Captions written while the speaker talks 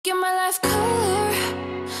give my life color.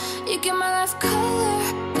 You give my life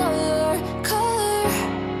color, color, color.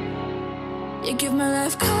 You give my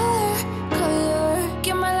life color, color.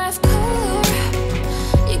 Give my life color.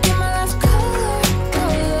 You give my life color,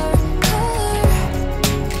 color, color.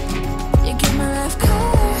 You give my life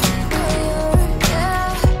color, color,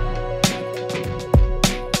 yeah.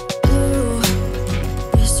 Blue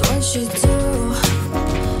is what you do.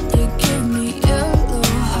 You give me yellow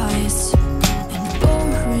heights and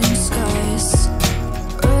orange skies.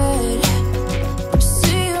 Red, I'm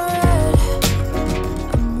seeing red.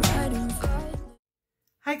 I'm riding violet.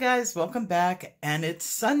 Hi guys, welcome back, and it's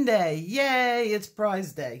Sunday. Yay, it's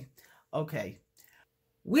prize day. Okay,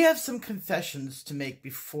 we have some confessions to make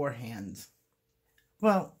beforehand.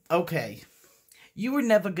 Well, okay, you were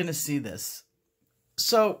never going to see this.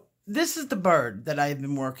 So, this is the bird that I've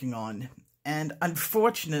been working on, and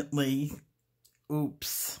unfortunately,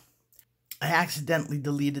 oops, I accidentally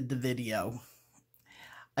deleted the video.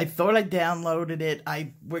 I thought I downloaded it.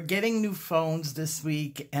 We're getting new phones this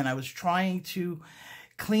week, and I was trying to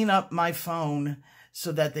clean up my phone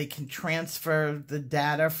so that they can transfer the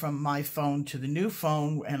data from my phone to the new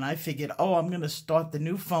phone. And I figured, oh, I'm going to start the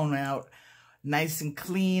new phone out nice and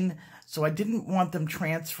clean. So I didn't want them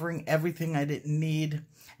transferring everything I didn't need.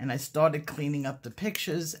 And I started cleaning up the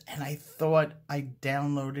pictures, and I thought I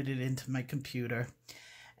downloaded it into my computer.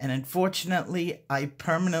 And unfortunately, I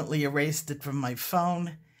permanently erased it from my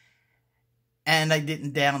phone, and I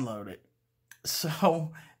didn't download it.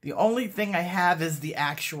 So the only thing I have is the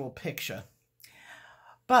actual picture.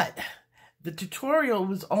 But the tutorial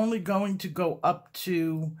was only going to go up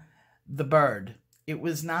to the bird. It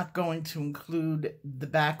was not going to include the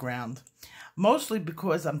background, mostly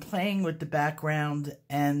because I'm playing with the background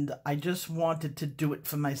and I just wanted to do it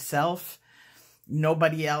for myself.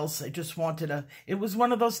 Nobody else. I just wanted it was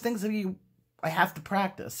one of those things that I have to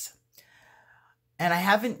practice. And I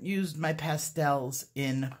haven't used my pastels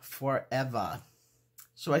in forever.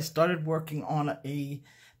 So I started working on a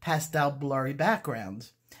pastel blurry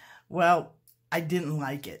background. Well, I didn't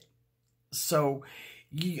like it. So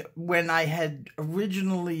when I had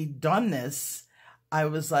originally done this, I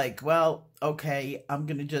was like, well, okay, I'm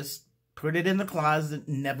going to just put it in the closet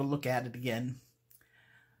and never look at it again.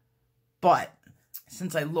 But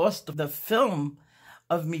since I lost the film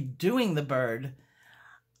of me doing the bird,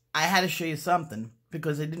 I had to show you something,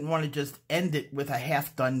 because I didn't want to just end it with a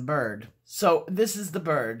half-done bird. So this is the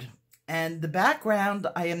bird. And the background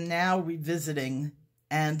I am now revisiting,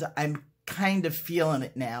 and I'm kind of feeling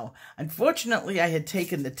it now. Unfortunately, I had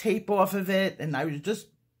taken the tape off of it, and I was just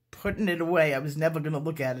putting it away. I was never going to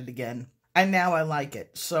look at it again. And now I like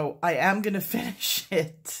it. So I am going to finish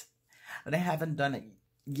it, but I haven't done it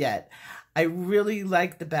yet. I really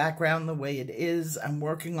like the background the way it is. I'm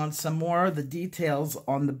working on some more of the details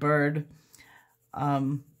on the bird.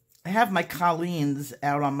 I have my Colleens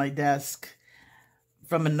out on my desk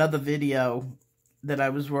from another video that I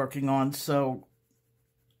was working on, so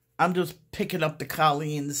I'm just picking up the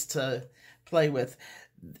Colleens to play with.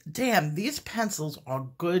 Damn, these pencils are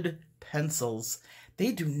good pencils.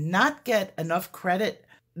 They do not get enough credit.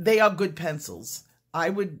 They are good pencils.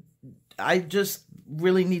 I just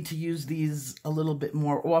really need to use these a little bit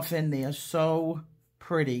more often. They are so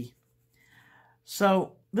pretty.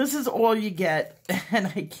 So this is all you get, and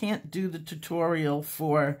I can't do the tutorial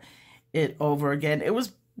for it over again. It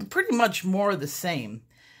was pretty much more of the same.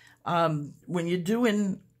 When you're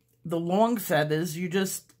doing the long feathers, you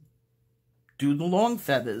just do the long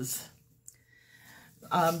feathers.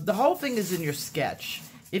 The whole thing is in your sketch.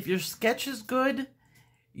 If your sketch is good,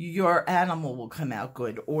 your animal will come out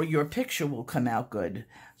good, or your picture will come out good.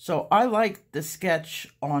 So I like the sketch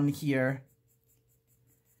on here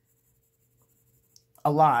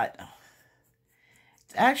a lot.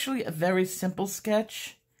 It's actually a very simple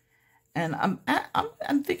sketch, and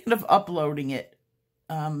I'm thinking of uploading it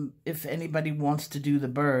if anybody wants to do the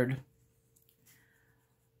bird.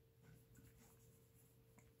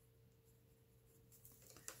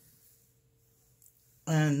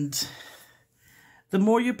 And the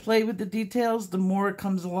more you play with the details, the more it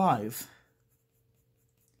comes alive.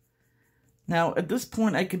 Now, at this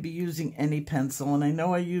point, I could be using any pencil, and I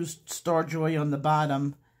know I used Starjoy on the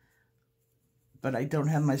bottom, but I don't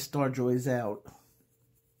have my Starjoys out.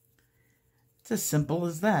 It's as simple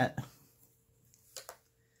as that.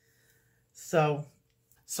 So,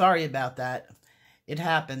 sorry about that. It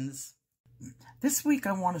happens. This week,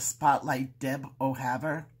 I want to spotlight Deb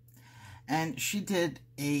O'Haver, and she did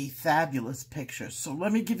a fabulous picture. So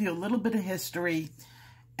let me give you a little bit of history,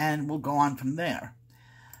 and we'll go on from there.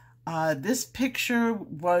 This picture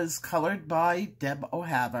was colored by Deb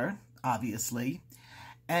O'Haver, obviously,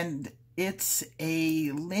 and it's a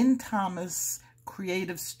Lynn Thomas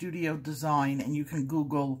Creative Studio design, and you can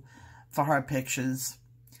Google for her pictures.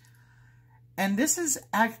 And this is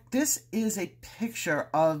a picture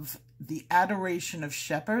of the Adoration of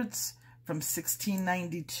Shepherds from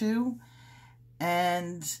 1692,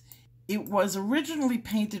 and it was originally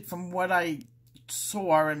painted, from what I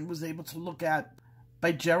saw and was able to look at,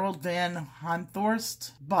 by Gerald Van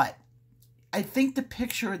Honthorst, but I think the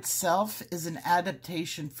picture itself is an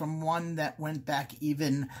adaptation from one that went back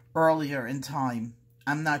even earlier in time.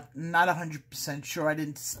 I'm not 100% sure. I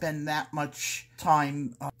didn't spend that much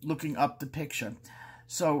time looking up the picture.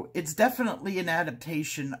 So it's definitely an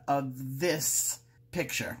adaptation of this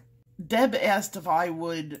picture. Deb asked if I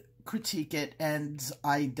would critique it, and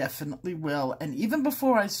I definitely will. And even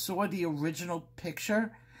before I saw the original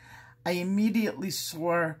picture, I immediately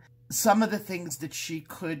saw some of the things that she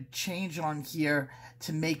could change on here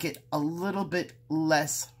to make it a little bit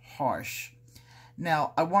less harsh.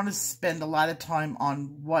 Now, I want to spend a lot of time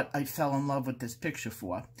on what I fell in love with this picture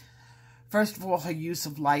for. First of all, her use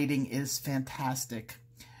of lighting is fantastic.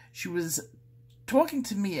 She was talking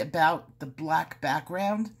to me about the black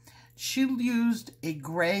background. She used a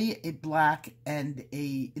gray, a black, and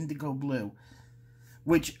a indigo blue,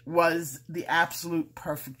 which was the absolute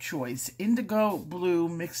perfect choice. Indigo blue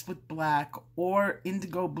mixed with black or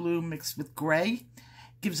indigo blue mixed with gray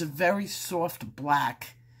gives a very soft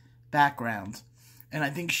black background. And I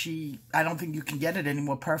don't think you can get it any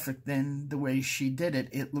more perfect than the way she did it.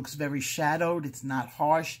 It looks very shadowed. It's not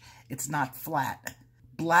harsh. It's not flat.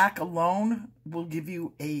 Black alone will give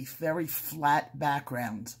you a very flat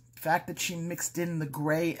background. The fact that she mixed in the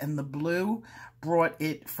gray and the blue brought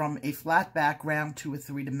it from a flat background to a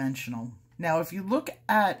three-dimensional. Now, if you look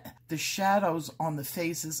at the shadows on the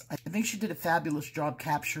faces, I think she did a fabulous job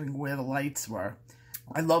capturing where the lights were.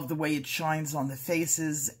 I love the way it shines on the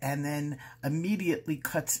faces and then immediately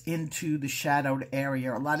cuts into the shadowed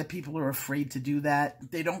area. A lot of people are afraid to do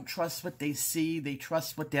that. They don't trust what they see. They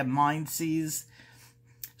trust what their mind sees.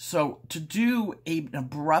 So to do an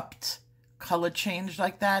abrupt color change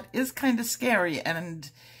like that is kind of scary.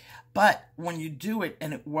 But when you do it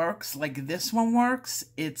and it works like this one works,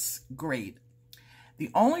 it's great. The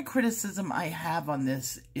only criticism I have on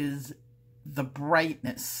this is the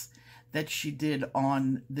brightness that she did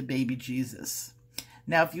on the baby Jesus.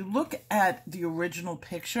 Now, if you look at the original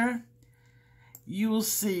picture, you will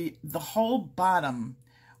see the whole bottom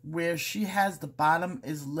where she has the bottom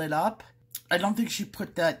is lit up. I don't think she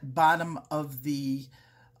put that bottom of the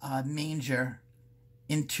manger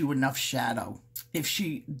into enough shadow. If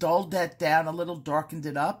she dulled that down a little, darkened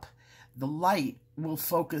it up, the light will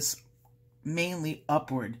focus mainly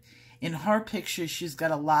upward. In her picture, she's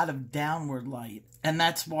got a lot of downward light, and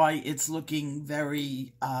that's why it's looking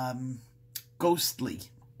very ghostly.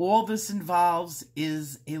 All this involves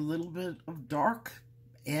is a little bit of dark.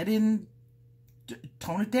 Add in,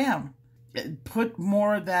 tone it down. Put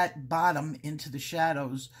more of that bottom into the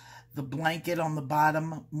shadows. The blanket on the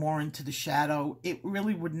bottom more into the shadow. It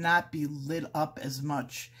really would not be lit up as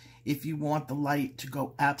much if you want the light to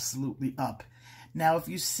go absolutely up. Now, if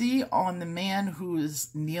you see on the man who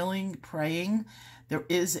is kneeling, praying, there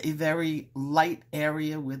is a very light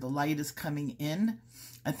area where the light is coming in.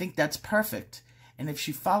 I think that's perfect. And if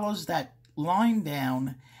she follows that line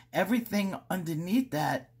down, everything underneath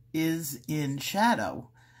that is in shadow,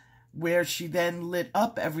 where she then lit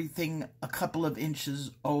up everything a couple of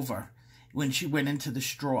inches over when she went into the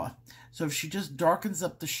straw. So if she just darkens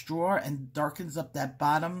up the straw and darkens up that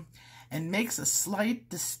bottom and makes a slight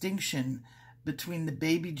distinction between the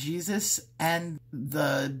baby Jesus and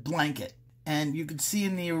the blanket. And you can see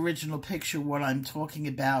in the original picture what I'm talking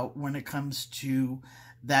about when it comes to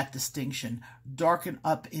that distinction. Darken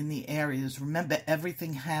up in the areas. Remember,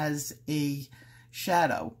 everything has a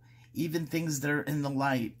shadow, even things that are in the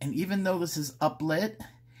light. And even though this is uplit,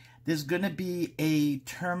 there's going to be a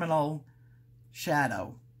terminal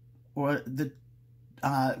shadow, or the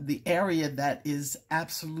area that is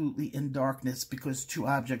absolutely in darkness because two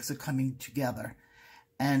objects are coming together.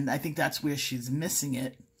 And I think that's where she's missing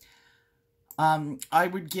it. I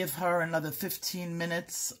would give her another 15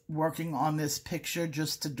 minutes working on this picture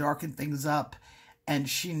just to darken things up. And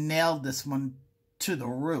she nailed this one to the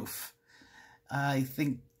roof. I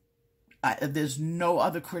think there's no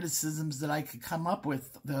other criticisms that I could come up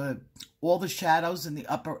with. All the shadows in the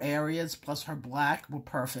upper areas plus her black were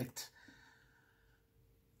perfect.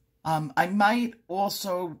 I might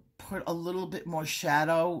also put a little bit more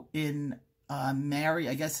shadow in Mary.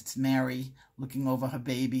 I guess it's Mary looking over her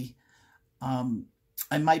baby.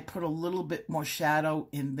 I might put a little bit more shadow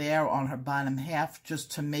in there on her bottom half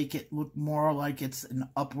just to make it look more like it's an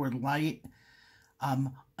upward light.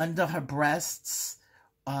 Under her breasts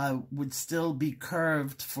would still be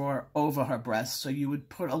curved for over her breasts. So you would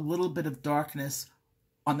put a little bit of darkness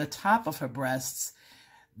on the top of her breasts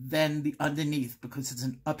than the underneath because it's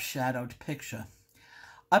an upshadowed picture.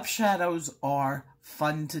 Upshadows are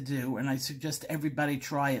fun to do, and I suggest everybody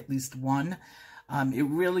try at least one. It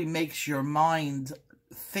really makes your mind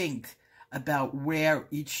think about where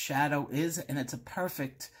each shadow is, and it's a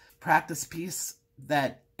perfect practice piece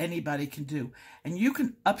that anybody can do. And you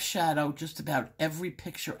can upshadow just about every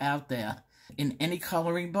picture out there. In any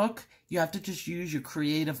coloring book, you have to just use your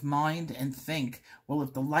creative mind and think, well,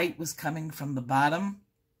 if the light was coming from the bottom,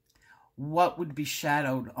 what would be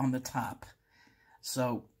shadowed on the top?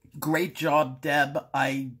 So, great job, Deb.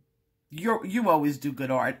 You always do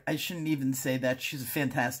good art. I shouldn't even say that. She's a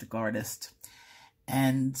fantastic artist.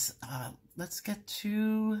 And let's get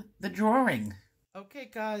to the drawing. Okay,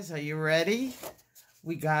 guys, are you ready?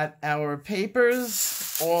 We got our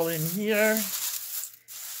papers all in here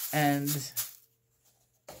and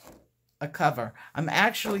a cover. I'm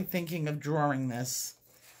actually thinking of drawing this.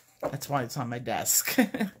 That's why it's on my desk.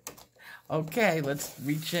 Okay, let's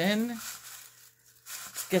reach in.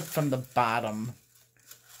 Let's get from the bottom.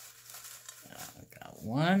 I got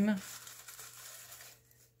one.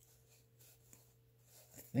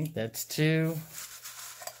 I think that's 2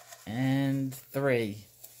 and 3.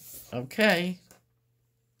 Okay.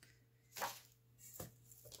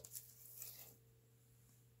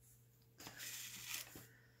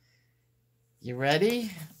 You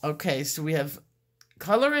ready? Okay, so we have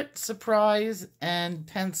Colorit, Surprise, and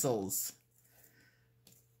pencils.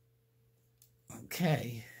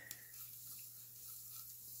 Okay.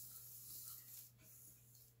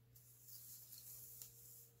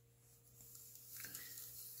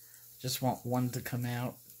 Just want one to come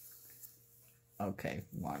out. Okay,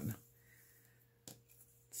 1. Let's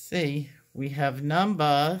see, we have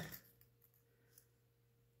number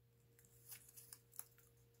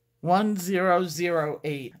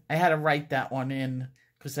 1008. I had to write that one in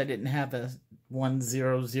because I didn't have a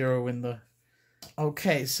 100 in the...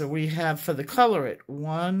 Okay, so we have for the Colorit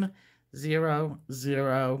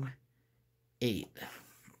 1008.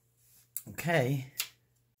 Okay.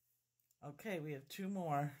 Okay, we have 2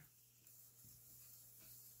 more.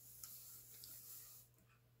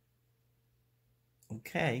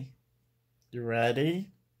 Okay. You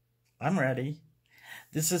ready? I'm ready.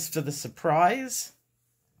 This is for the surprise.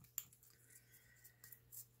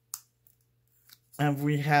 And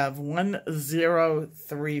we have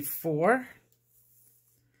 1034.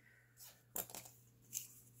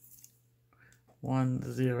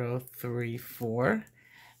 1034.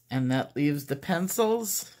 And that leaves the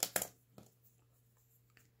pencils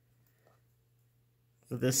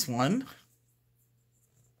for this one.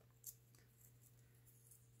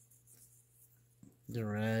 You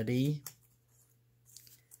ready?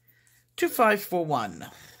 2541.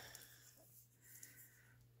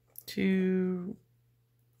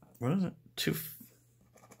 What is it?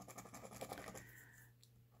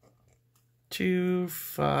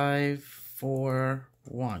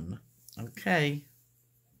 2541. Okay.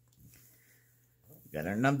 Got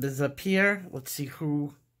our numbers up here. Let's see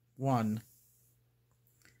who won.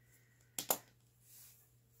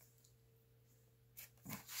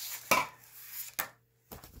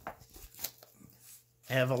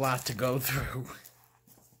 I have a lot to go through.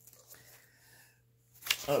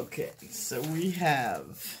 Okay, so we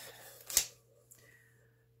have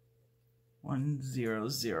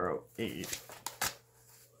 1008.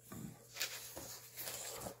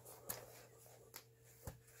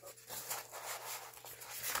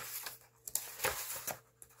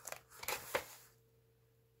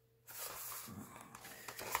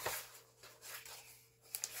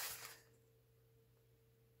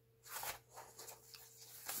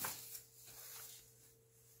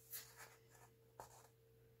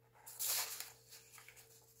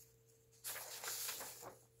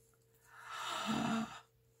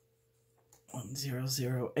 Zero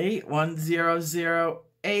zero eight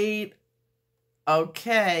 1008.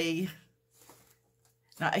 Okay.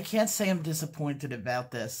 Now I can't say I'm disappointed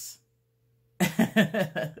about this.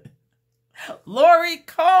 Lori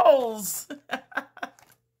Coles.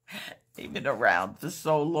 They've been around for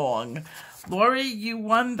so long. Lori, you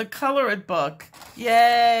won the Colorit book.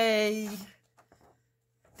 Yay!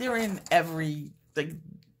 They're in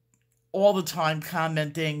all the time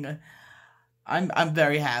commenting. I'm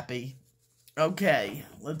very happy. Okay,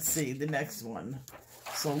 let's see the next one.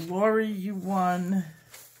 So, Lori, you won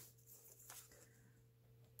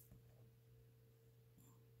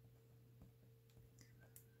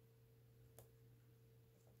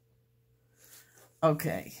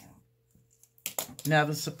Okay. Now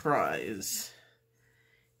the surprise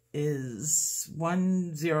is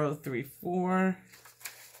 1034.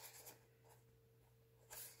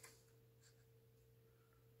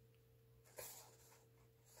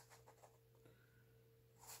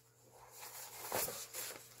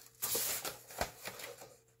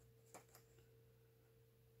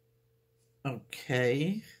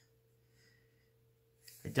 Okay.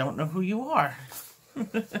 I don't know who you are.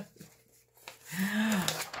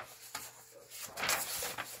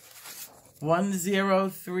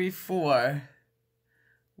 1034.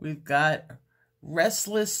 We've got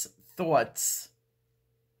Restless Thoughts.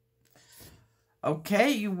 Okay,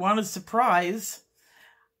 you want a surprise?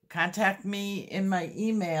 Contact me in my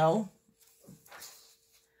email.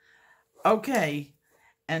 Okay,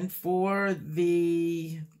 and for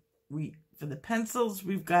the pencils,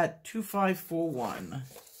 we've got 2541.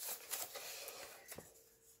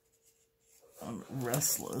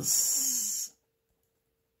 Restless.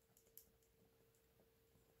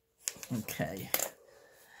 Okay.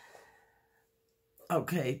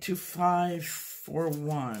 Okay,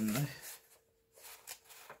 2541.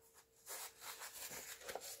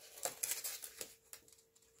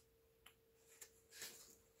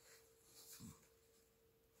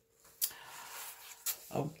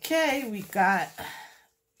 Okay, we got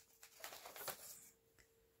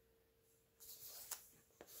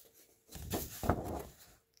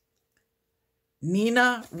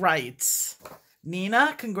Nina writes.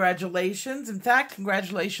 Nina, congratulations. In fact,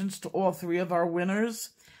 congratulations to all three of our winners.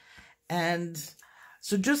 And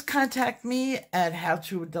so just contact me at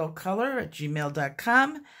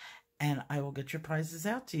howtoadultcolor@gmail.com and I will get your prizes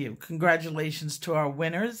out to you. Congratulations to our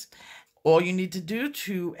winners. All you need to do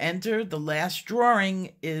to enter the last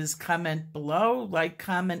drawing is comment below, like,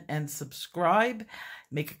 comment, and subscribe.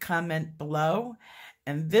 Make a comment below.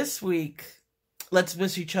 And this week, let's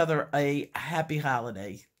wish each other a happy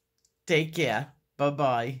holiday. Take care.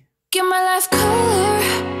 Bye-bye. Give my life color.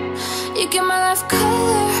 You give my life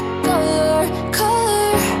color, color,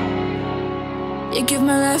 color. You give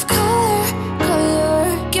my life color.